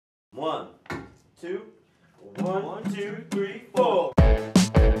One, two, 1, 2, 3, 4.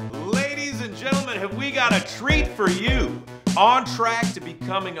 Ladies and gentlemen, have we got a treat for you? On track to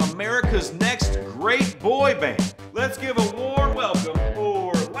becoming America's next great boy band. Let's give a warm welcome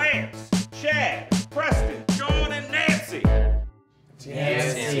for Lance, Chad, Preston, John, and Nancy.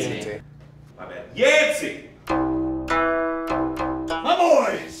 Yancy. My bad. Yancy! My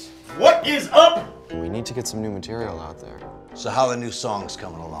boys, what is up? We need to get some new material out there. So how are the new songs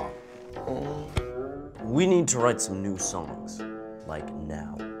coming along? We need to write some new songs, like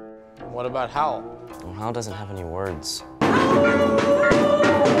now. What about Howl? Well, Hal doesn't have any words.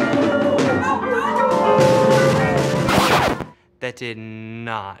 That did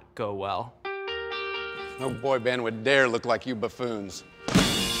not go well. No boy band would dare look like you buffoons.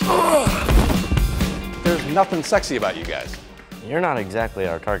 There's nothing sexy about you guys. You're not exactly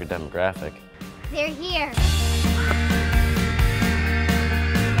our target demographic. They're here.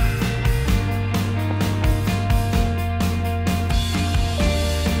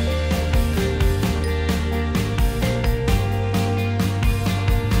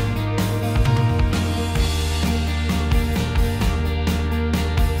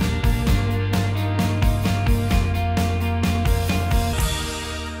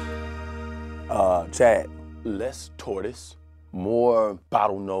 Chad, less tortoise, more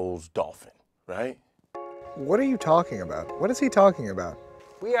bottlenose dolphin, right? What are you talking about? What is he talking about?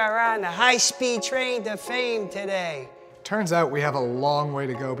 We are on the high-speed train to fame today. Turns out we have a long way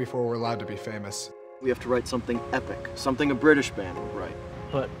to go before we're allowed to be famous. We have to write something epic, something a British band would write.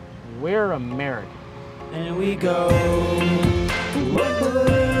 But we're American. And we go.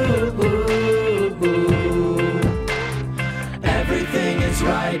 Everything is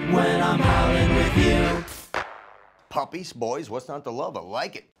right when I'm howling with you. Puppies, boys, what's not to love? I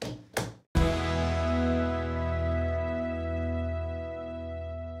like it.